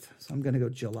 15th. So I'm going to go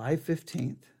July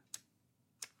 15th.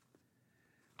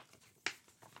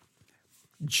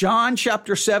 John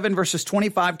chapter 7, verses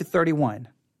 25 to 31.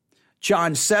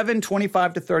 John 7,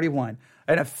 25 to 31.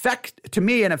 An effective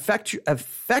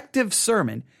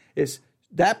sermon is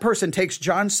that person takes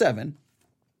John 7,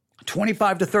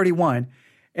 25 to 31,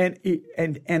 and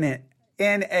in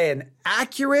an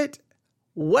accurate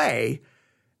way,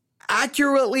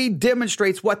 accurately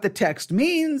demonstrates what the text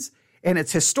means in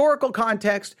its historical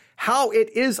context, how it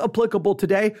is applicable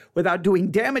today without doing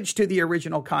damage to the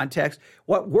original context,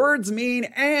 what words mean,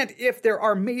 and if there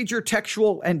are major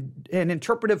textual and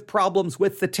interpretive problems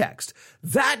with the text.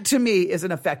 That, to me, is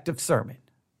an effective sermon.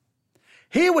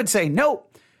 He would say,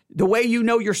 nope, the way you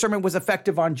know your sermon was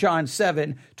effective on John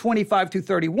 7, 25 to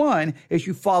 31 is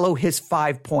you follow his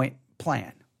 5-point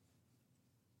plan.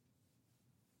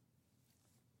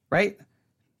 Right?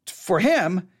 For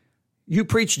him, you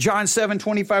preach John 7,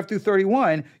 25 through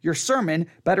 31, your sermon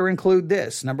better include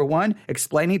this. Number 1,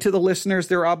 explaining to the listeners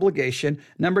their obligation.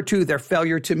 Number 2, their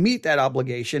failure to meet that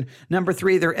obligation. Number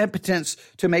 3, their impotence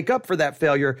to make up for that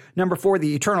failure. Number 4,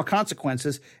 the eternal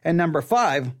consequences. And number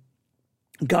 5,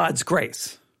 God's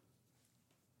grace.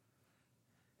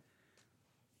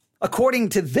 According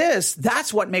to this,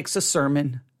 that's what makes a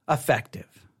sermon effective.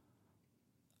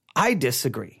 I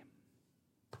disagree.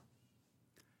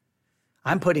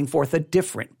 I'm putting forth a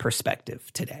different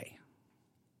perspective today.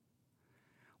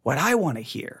 What I want to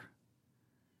hear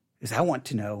is I want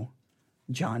to know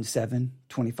John 7,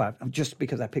 25. Just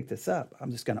because I picked this up,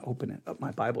 I'm just going to open it up my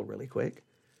Bible really quick.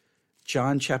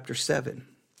 John chapter 7.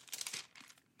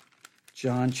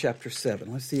 John chapter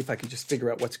 7. Let's see if I can just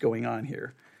figure out what's going on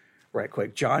here right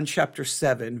quick. John chapter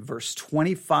 7, verse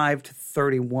 25 to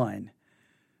 31.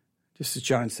 This is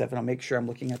John 7. I'll make sure I'm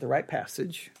looking at the right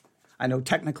passage. I know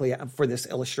technically for this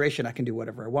illustration, I can do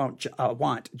whatever I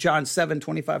want. John 7,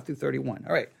 25 through 31.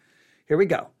 All right, here we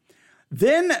go.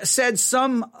 Then said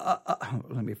some,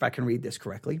 let me, if I can read this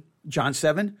correctly. John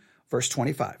 7, verse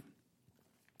 25.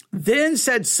 Then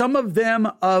said some of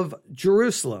them of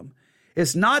Jerusalem,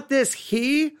 is not this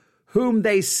he whom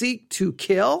they seek to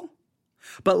kill?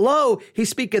 But lo, he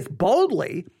speaketh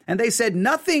boldly, and they said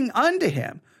nothing unto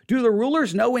him. Do the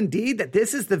rulers know indeed that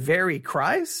this is the very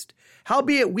Christ?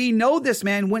 Howbeit we know this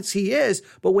man whence he is,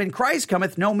 but when Christ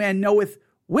cometh, no man knoweth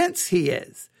whence he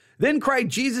is. Then cried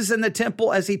Jesus in the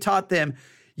temple as he taught them,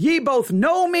 Ye both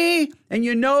know me, and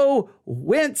you know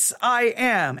whence I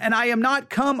am. And I am not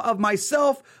come of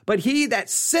myself, but he that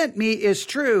sent me is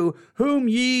true, whom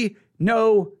ye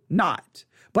know not.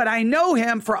 But I know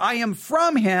him, for I am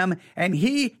from him, and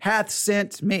he hath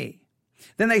sent me.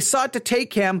 Then they sought to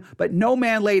take him, but no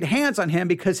man laid hands on him,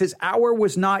 because his hour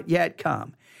was not yet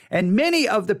come. And many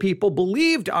of the people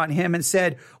believed on him and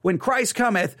said, When Christ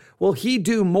cometh, will he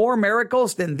do more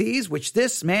miracles than these which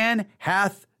this man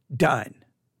hath done?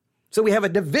 So we have a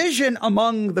division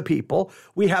among the people.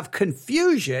 We have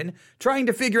confusion trying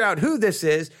to figure out who this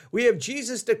is. We have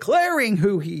Jesus declaring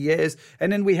who he is.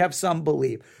 And then we have some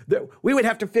believe. We would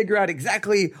have to figure out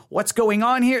exactly what's going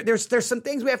on here. There's some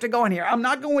things we have to go on here. I'm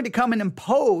not going to come and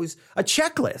impose a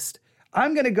checklist.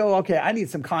 I'm going to go, okay, I need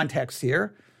some context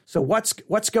here. So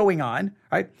what's going on,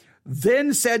 right?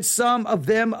 Then said some of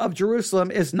them of Jerusalem,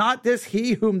 is not this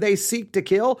he whom they seek to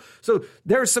kill? So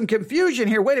there's some confusion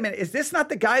here. Wait a minute. Is this not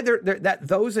the guy that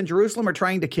those in Jerusalem are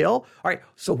trying to kill? All right.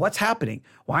 So what's happening?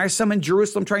 Why are some in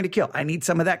Jerusalem trying to kill? I need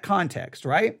some of that context,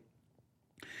 right?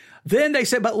 Then they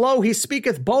say, but lo, he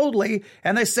speaketh boldly,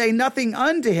 and they say nothing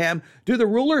unto him. Do the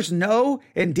rulers know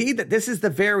indeed that this is the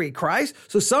very Christ?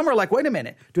 So some are like, wait a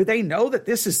minute, do they know that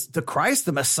this is the Christ,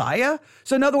 the Messiah?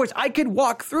 So in other words, I could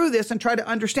walk through this and try to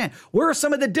understand where are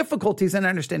some of the difficulties in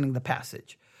understanding the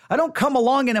passage. I don't come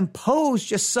along and impose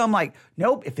just some like,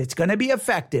 nope, if it's going to be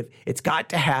effective, it's got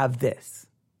to have this.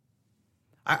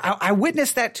 I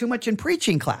witnessed that too much in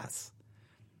preaching class.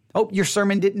 Oh, your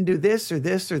sermon didn't do this or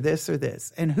this or this or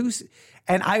this.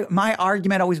 My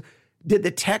argument always, did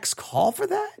the text call for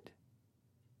that?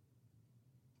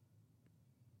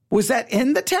 Was that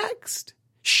in the text?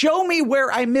 Show me where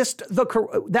I missed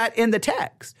that in the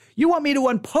text. You want me to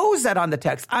impose that on the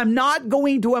text. I'm not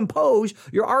going to impose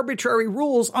your arbitrary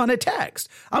rules on a text.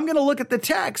 I'm going to look at the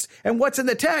text, and what's in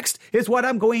the text is what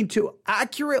I'm going to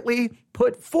accurately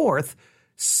put forth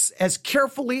as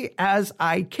carefully as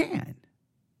I can.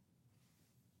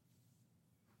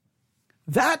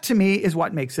 That to me is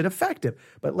what makes it effective.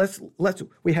 But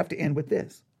we have to end with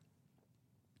this.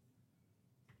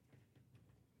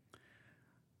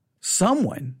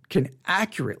 Someone can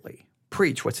accurately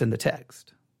preach what's in the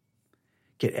text,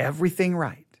 get everything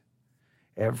right,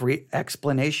 every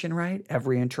explanation right,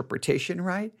 every interpretation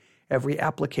right, every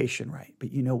application right.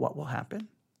 But you know what will happen?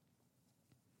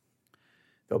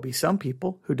 There'll be some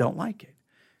people who don't like it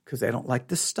because they don't like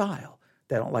the style.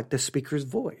 They don't like the speaker's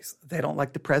voice. They don't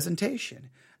like the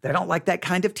presentation. They don't like that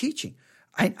kind of teaching.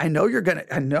 I know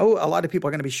a lot of people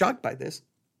are going to be shocked by this.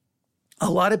 A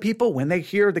lot of people, when they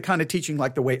hear the kind of teaching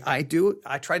like the way I do,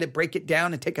 I try to break it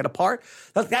down and take it apart.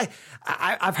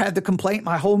 I've had the complaint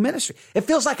my whole ministry. It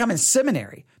feels like I'm in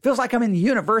seminary. It feels like I'm in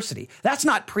university. That's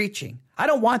not preaching. I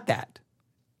don't want that.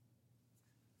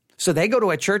 So they go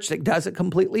to a church that does it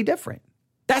completely different.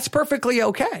 That's perfectly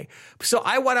okay. So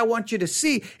what I want you to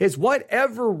see is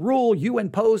whatever rule you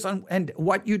impose on and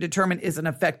what you determine is an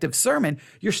effective sermon,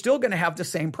 you're still going to have the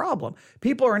same problem.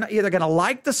 People are either going to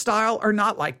like the style or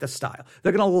not like the style.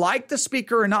 They're going to like the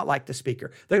speaker or not like the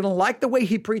speaker. They're going to like the way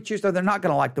he preaches or they're not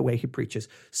going to like the way he preaches.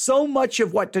 So much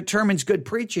of what determines good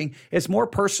preaching is more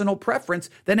personal preference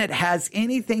than it has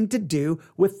anything to do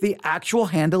with the actual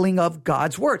handling of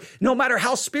God's word. No matter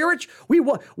how spiritual, we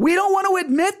don't want to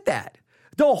admit that.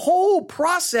 The whole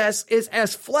process is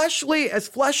as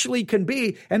fleshly can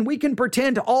be, and we can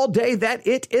pretend all day that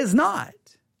it is not.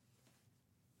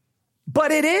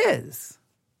 But it is.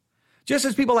 Just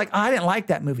as people are like, I didn't like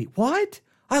that movie. What?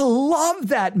 I love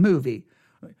that movie.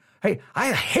 Hey,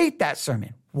 I hate that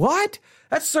sermon. What?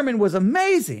 That sermon was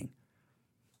amazing.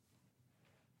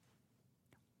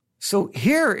 So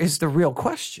here is the real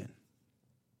question.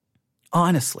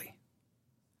 Honestly.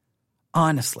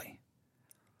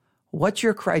 What's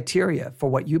your criteria for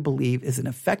what you believe is an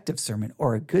effective sermon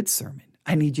or a good sermon?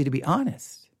 I need you to be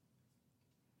honest.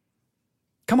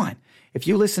 Come on. If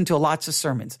you listen to lots of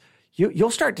sermons,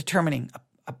 you'll start determining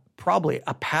probably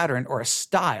a pattern or a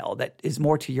style that is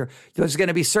more to your... There's going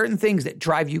to be certain things that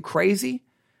drive you crazy.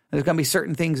 There's going to be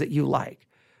certain things that you like.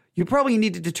 You probably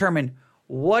need to determine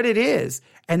what it is.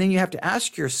 And then you have to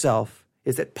ask yourself,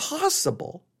 is it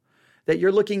possible that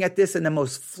you're looking at this in the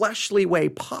most fleshly way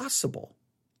possible?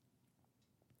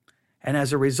 And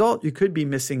as a result, you could be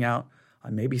missing out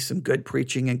on maybe some good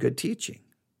preaching and good teaching.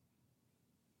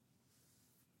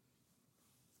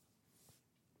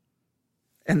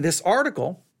 And this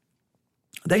article,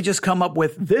 they just come up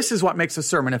with, this is what makes a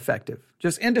sermon effective.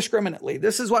 Just indiscriminately.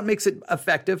 This is what makes it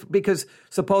effective because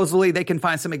supposedly they can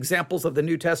find some examples of the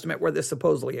New Testament where this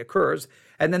supposedly occurs.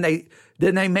 And then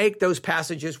they make those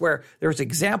passages where there's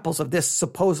examples of this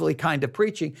supposedly kind of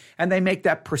preaching, and they make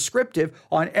that prescriptive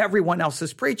on everyone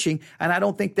else's preaching. And I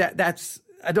don't think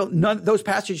those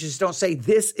passages don't say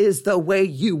this is the way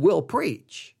you will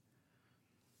preach.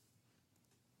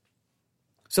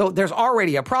 So there's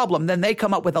already a problem. Then they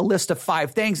come up with a list of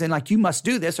 5 things and like, you must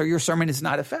do this or your sermon is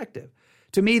not effective.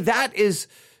 To me, that is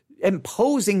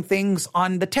imposing things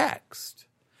on the text.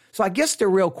 So I guess the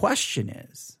real question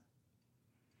is,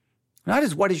 not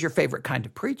is what is your favorite kind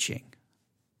of preaching?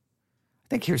 I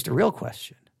think here's the real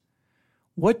question.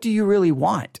 What do you really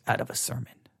want out of a sermon?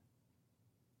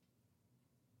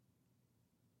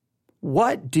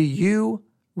 What do you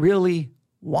really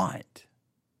want?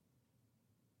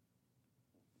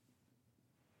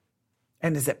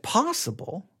 And is it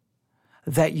possible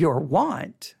that your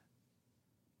want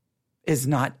is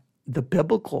not the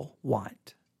biblical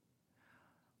want?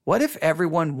 What if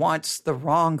everyone wants the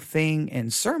wrong thing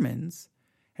in sermons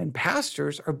and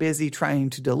pastors are busy trying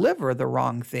to deliver the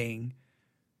wrong thing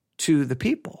to the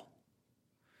people?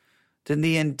 Then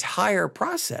the entire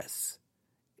process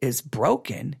is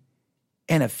broken,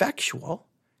 ineffectual,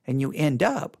 and you end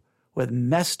up with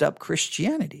messed up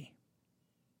Christianity.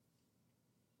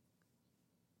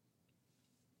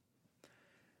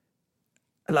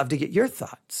 I'd love to get your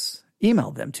thoughts.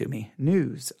 Email them to me,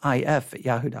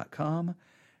 newsif@yahoo.com,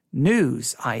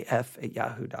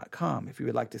 newsif@yahoo.com. If you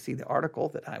would like to see the article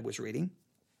that I was reading,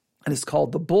 and it's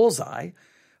called The Bullseye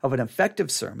of an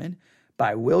Effective Sermon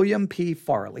by William P.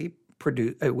 Farley.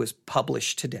 It was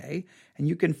published today, and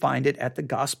you can find it at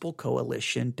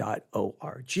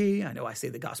thegospelcoalition.org. I know I say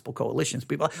the Gospel Coalition's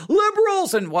people,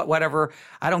 liberals and whatever.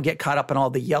 I don't get caught up in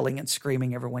all the yelling and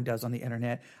screaming everyone does on the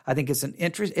internet. I think it's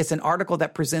an article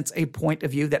that presents a point of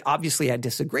view that obviously I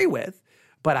disagree with,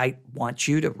 but I want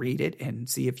you to read it and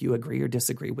see if you agree or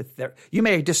disagree with you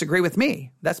may disagree with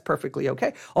me. That's perfectly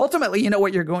okay. Ultimately, you know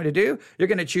what you're going to do? You're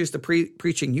going to choose the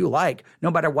preaching you like,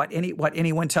 no matter what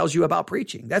anyone tells you about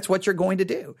preaching. That's what you're going to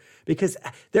do, because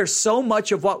there's so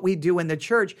much of what we do in the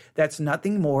church that's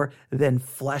nothing more than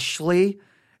fleshly.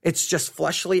 It's just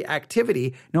fleshly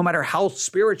activity, no matter how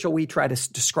spiritual we try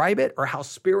to describe it or how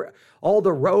all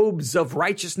the robes of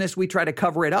righteousness we try to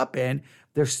cover it up in.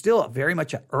 There's still very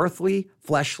much an earthly,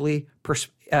 fleshly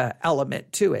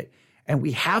element to it. And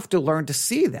we have to learn to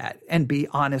see that and be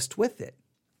honest with it.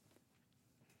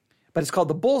 But it's called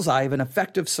The Bullseye of an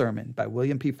Effective Sermon by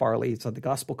William P. Farley. It's on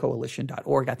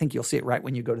thegospelcoalition.org. I think you'll see it right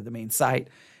when you go to the main site.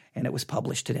 And it was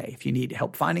published today. If you need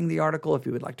help finding the article, if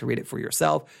you would like to read it for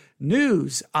yourself,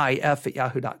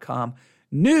 newsif@yahoo.com,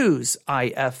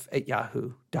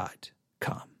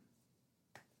 newsif@yahoo.com.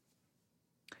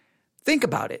 Think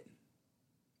about it,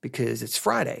 because it's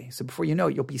Friday. So before you know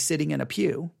it, you'll be sitting in a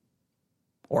pew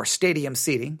or stadium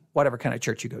seating, whatever kind of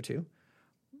church you go to,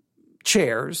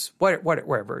 chairs,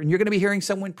 wherever, and you're going to be hearing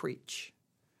someone preach.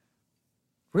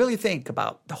 Really think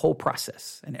about the whole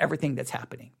process and everything that's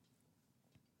happening.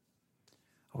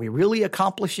 Are we really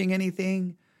accomplishing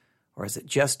anything, or is it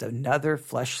just another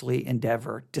fleshly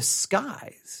endeavor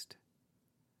disguised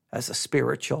as a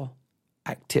spiritual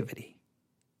activity?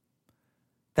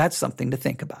 That's something to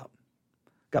think about.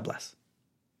 God bless.